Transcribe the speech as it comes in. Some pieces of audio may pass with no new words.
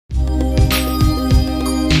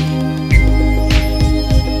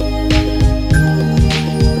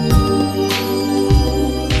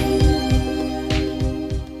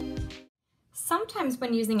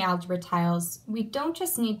when using algebra tiles, we don't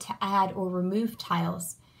just need to add or remove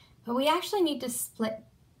tiles, but we actually need to split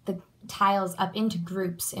the tiles up into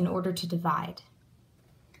groups in order to divide.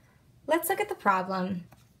 Let's look at the problem.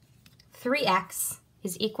 3x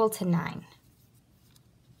is equal to 9.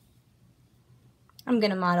 I'm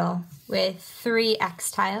going to model with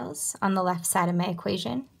 3x tiles on the left side of my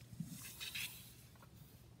equation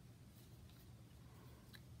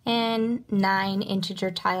and 9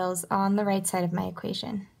 integer tiles on the right side of my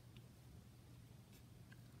equation.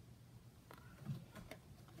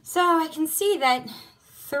 So I can see that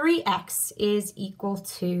 3x is equal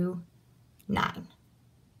to 9.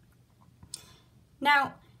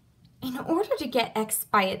 Now, in order to get x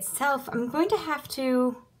by itself, I'm going to have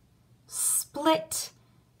to split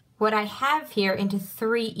what I have here into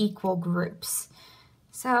 3 equal groups.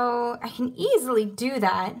 So I can easily do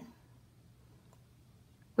that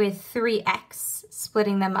with 3x,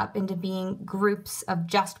 splitting them up into being groups of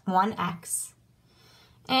just one x.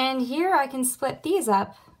 And here I can split these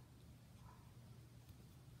up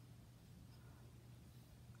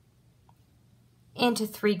into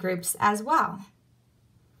 3 groups as well.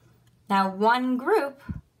 Now one group,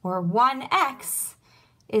 or one x,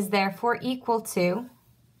 is therefore equal to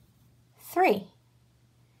 3.